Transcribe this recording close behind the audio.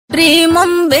Dream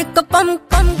on, wake up, wake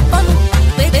up.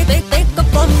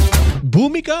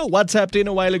 Bhumika WhatsApped in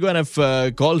a while ago and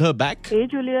I've called her back. Hey,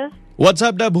 Julius. What's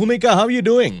up, da Bhumika? How are you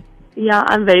doing? Yeah,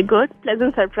 I'm very good.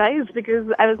 Pleasant surprise because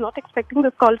I was not expecting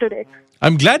this call today.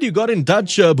 I'm glad you got in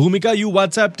touch, Bhumika. You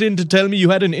WhatsApped in to tell me you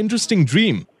had an interesting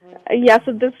dream. Yeah,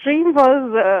 so this dream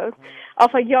was of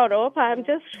a Europe. I'm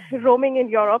just roaming in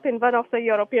Europe in one of the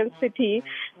European city,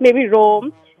 maybe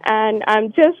Rome, and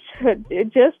I'm just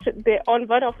there on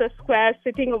one of the squares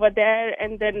sitting over there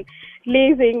and then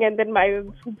lazing and then my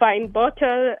wine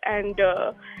bottle and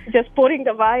just pouring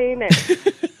the wine and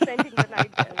spending the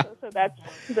night there. So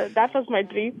that was my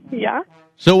dream. Yeah.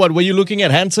 So what, were you looking at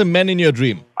handsome men in your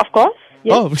dream? Of course.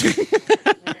 Yes. Oh.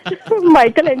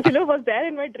 Michelangelo was there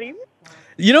in my dream.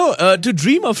 You know, to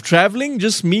dream of traveling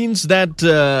just means that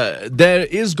there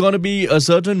is going to be a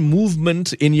certain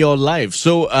movement in your life.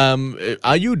 So,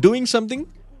 are you doing something?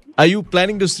 Are you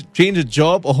planning to change a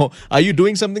job, or are you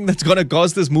doing something that's going to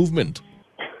cause this movement?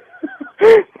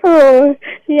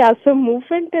 Yeah, so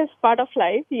movement is part of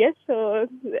life. Yes. So,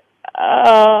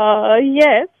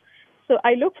 yes. So,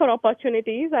 I look for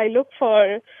opportunities. I look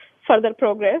for further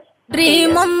progress.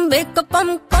 Dream on, wake up,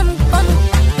 wake up.